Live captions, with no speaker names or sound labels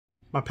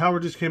My power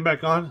just came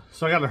back on,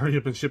 so I gotta hurry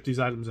up and ship these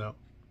items out.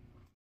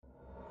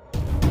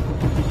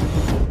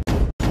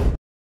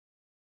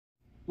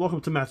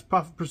 Welcome to Matt's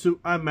Profit Pursuit.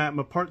 I'm Matt. I'm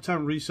a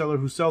part-time reseller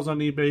who sells on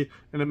eBay,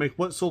 and I make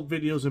what sold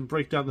videos and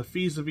break down the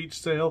fees of each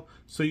sale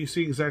so you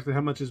see exactly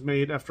how much is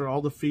made after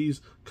all the fees,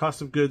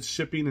 cost of goods,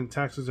 shipping, and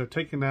taxes are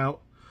taken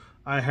out.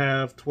 I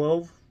have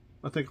 12,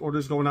 I think,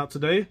 orders going out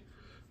today.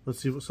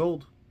 Let's see what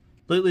sold.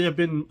 Lately, I've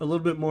been a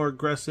little bit more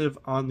aggressive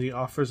on the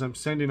offers I'm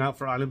sending out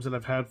for items that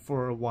I've had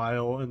for a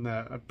while and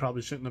that I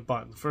probably shouldn't have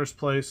bought in the first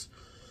place.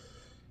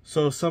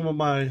 So some of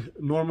my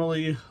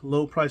normally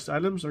low-priced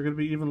items are going to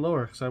be even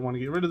lower because I want to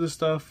get rid of this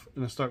stuff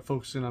and start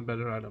focusing on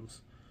better items.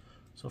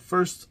 So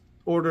first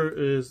order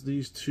is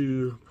these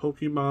two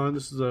Pokemon.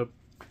 This is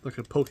like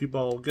a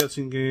Pokeball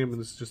guessing game, and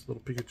this is just a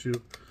little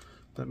Pikachu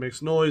that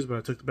makes noise, but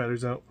I took the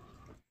batteries out.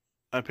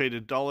 I paid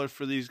 $1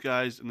 for these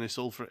guys, and they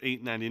sold for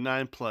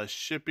 $8.99 plus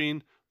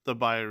shipping. The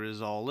buyer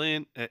is all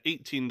in at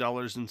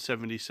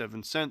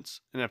 $18.77,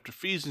 and after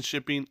fees and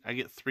shipping, I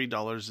get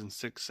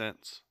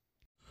 $3.06.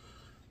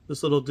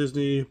 This little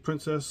Disney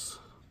Princess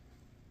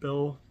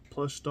Belle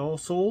plush doll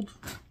sold.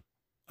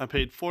 I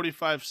paid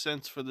 45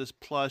 cents for this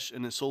plush,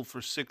 and it sold for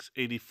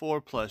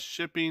 $6.84 plus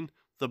shipping.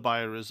 The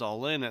buyer is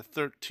all in at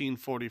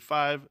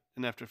 $13.45,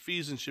 and after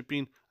fees and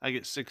shipping, I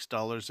get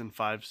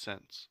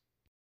 $6.05.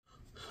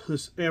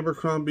 This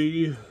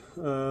Abercrombie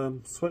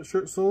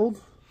sweatshirt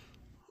sold.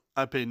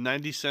 I paid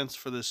 90 cents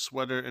for this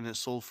sweater, and it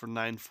sold for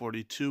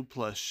 $9.42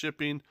 plus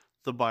shipping.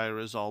 The buyer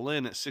is all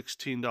in at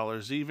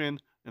 $16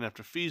 even, and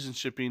after fees and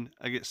shipping,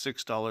 I get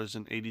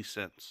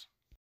 $6.80.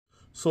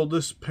 Sold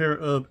this pair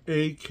of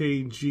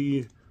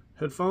AKG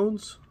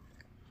headphones.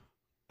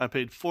 I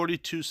paid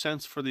 42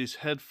 cents for these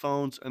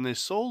headphones, and they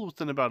sold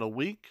within about a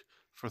week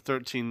for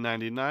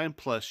 $13.99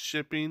 plus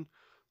shipping.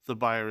 The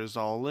buyer is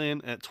all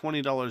in at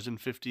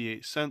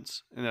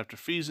 $20.58, and after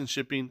fees and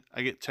shipping,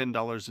 I get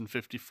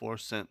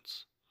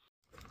 $10.54.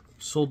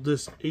 Sold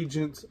this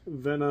Agent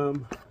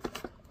Venom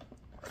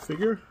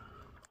figure.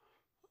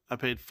 I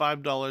paid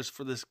 $5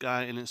 for this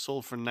guy, and it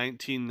sold for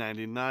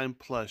 $19.99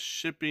 plus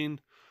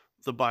shipping.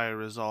 The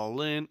buyer is all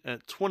in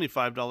at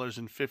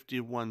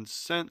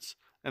 $25.51,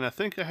 and I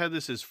think I had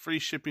this as free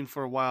shipping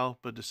for a while,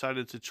 but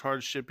decided to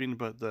charge shipping,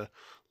 but the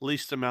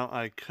least amount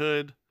I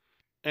could,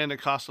 and it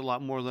cost a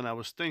lot more than I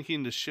was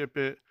thinking to ship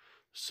it.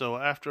 So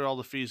after all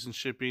the fees and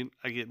shipping,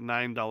 I get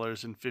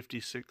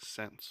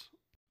 $9.56.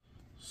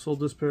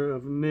 Sold this pair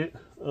of knit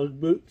Ugg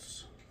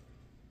boots.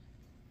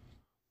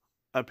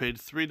 I paid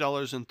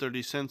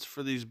 $3.30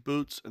 for these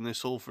boots, and they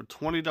sold for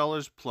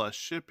 $20 plus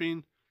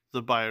shipping.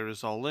 The buyer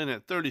is all in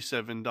at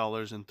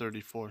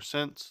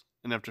 $37.34,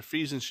 and after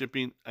fees and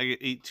shipping, I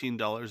get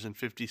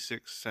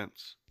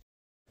 $18.56.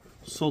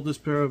 Sold this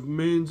pair of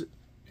men's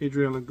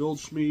Adriana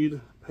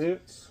Goldschmied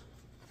pants.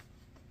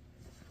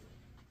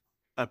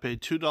 I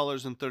paid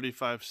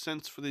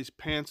 $2.35 for these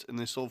pants, and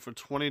they sold for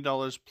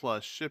 $20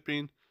 plus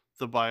shipping.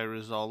 The buyer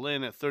is all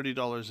in at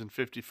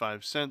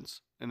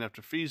 $30.55, and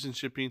after fees and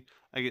shipping,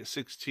 I get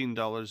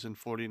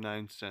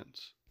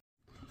 $16.49.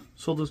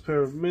 Sold this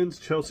pair of men's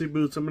Chelsea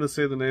boots. I'm going to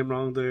say the name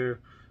wrong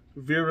there.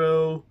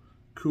 Vero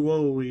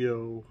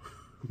Cuoio.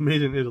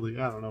 Made in Italy.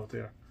 I don't know what they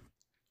are.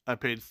 I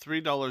paid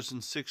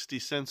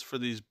 $3.60 for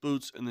these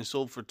boots, and they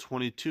sold for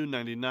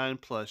 $22.99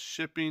 plus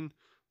shipping.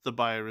 The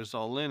buyer is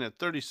all in at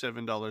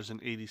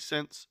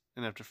 $37.80,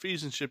 and after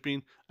fees and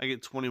shipping, I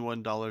get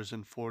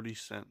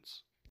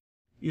 $21.40.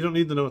 You don't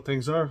need to know what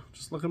things are.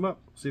 Just look them up.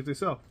 See if they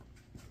sell.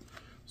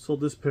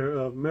 Sold this pair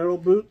of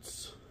Merrell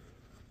boots.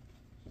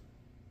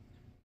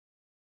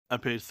 I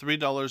paid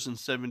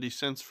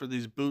 $3.70 for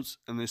these boots,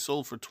 and they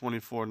sold for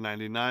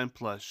 $24.99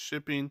 plus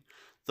shipping.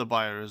 The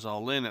buyer is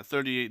all in at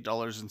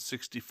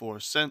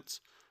 $38.64,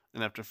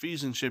 and after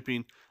fees and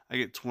shipping, I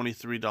get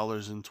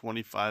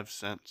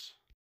 $23.25.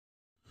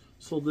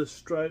 Sold this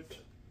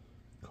striped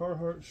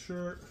Carhartt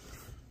shirt.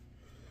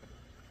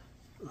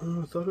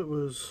 I thought it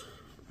was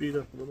beat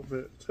up a little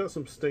bit. It's got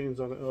some stains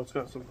on it. Oh, it's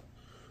got some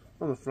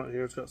on the front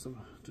here. It's got some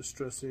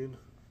distressing.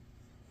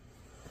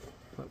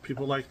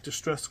 People like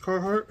distressed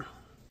Carhartt.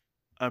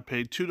 I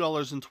paid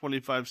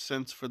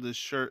 $2.25 for this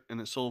shirt, and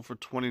it sold for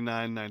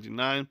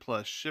 $29.99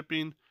 plus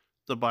shipping.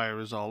 The buyer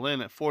is all in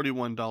at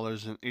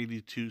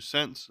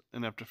 $41.82,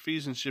 and after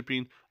fees and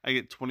shipping, I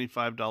get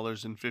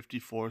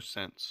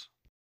 $25.54.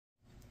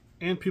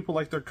 And people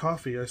like their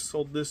coffee. I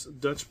sold this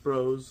Dutch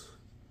Bros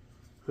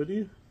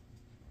hoodie.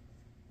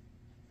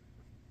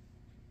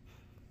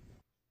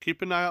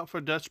 Keep an eye out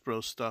for Dutch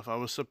Bros stuff. I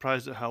was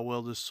surprised at how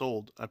well this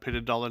sold. I paid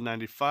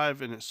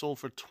 $1.95, and it sold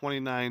for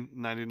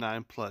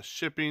 $29.99 plus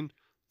shipping.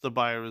 The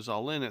buyer is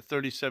all in at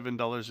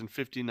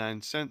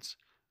 $37.59,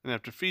 and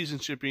after fees and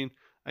shipping,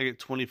 I get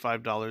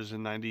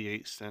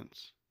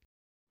 $25.98.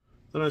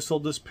 Then I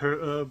sold this pair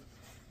of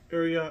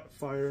Ariat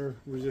fire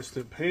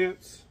resistant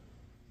pants.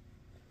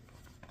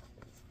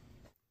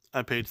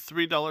 I paid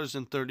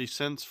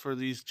 $3.30 for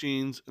these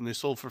jeans, and they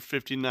sold for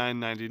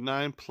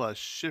 $59.99 plus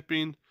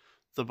shipping.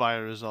 The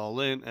buyer is all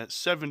in at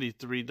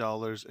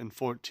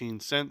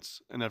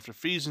 $73.14, and after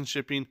fees and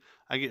shipping,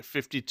 I get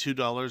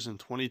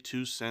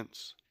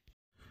 $52.22.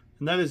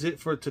 And that is it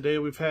for today.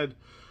 We've had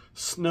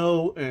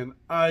snow and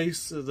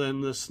ice, and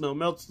then the snow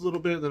melts a little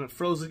bit, then it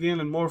froze again,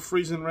 and more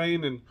freezing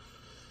rain and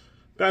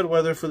bad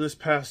weather for this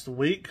past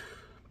week.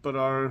 But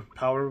our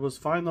power was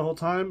fine the whole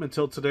time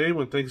until today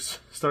when things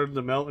started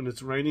to melt and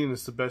it's raining and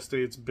it's the best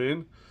day it's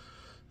been.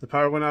 The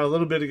power went out a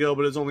little bit ago,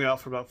 but it's only out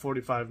for about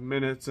 45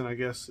 minutes, and I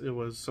guess it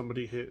was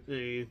somebody hit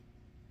a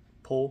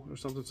pole or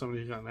something.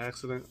 Somebody got in an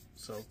accident.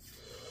 So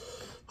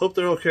hope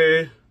they're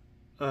okay.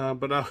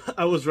 But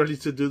I was ready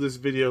to do this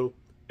video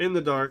in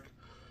the dark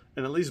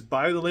and at least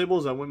buy the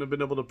labels. I wouldn't have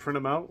been able to print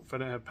them out if I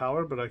didn't have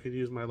power, but I could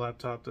use my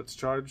laptop that's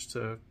charged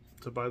to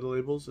buy the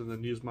labels, and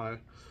then use my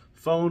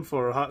phone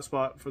for a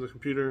hotspot for the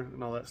computer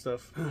and all that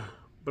stuff.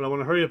 But I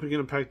want to hurry up and get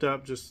them packed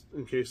up just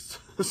in case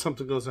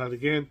something goes out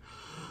again.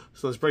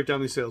 So let's break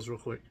down these sales real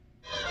quick.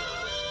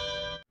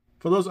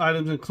 For those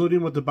items,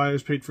 including what the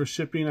buyers paid for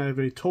shipping, I have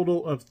a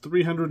total of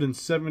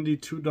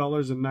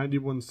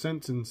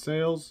 $372.91 in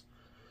sales.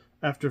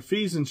 After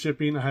fees and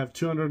shipping, I have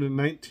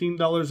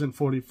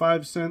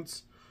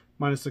 $219.45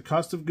 minus the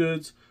cost of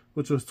goods,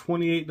 which was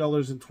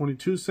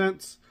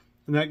 $28.22,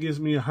 and that gives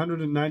me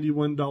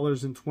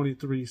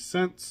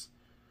 $191.23.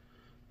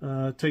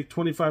 Take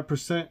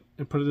 25%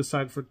 and put it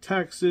aside for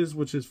taxes,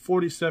 which is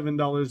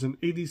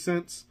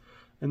 $47.80,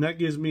 and that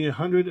gives me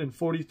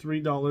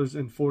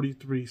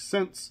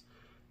 $143.43.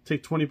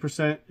 Take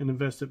 20% and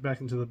invest it back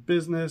into the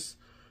business,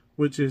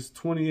 which is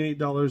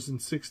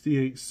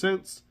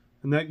 $28.68,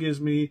 and that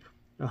gives me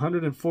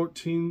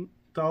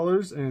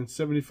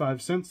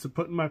 $114.75 to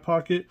put in my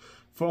pocket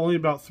for only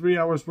about 3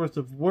 hours worth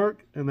of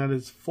work, and that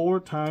is 4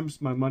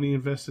 times my money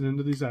invested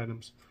into these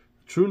items.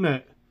 True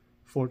net,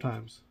 4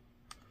 times.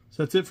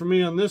 So that's it for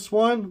me on this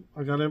one.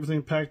 I got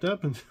everything packed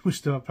up and we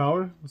still have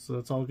power, so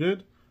that's all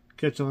good.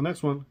 Catch you on the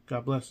next one.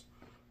 God bless.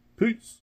 Peace.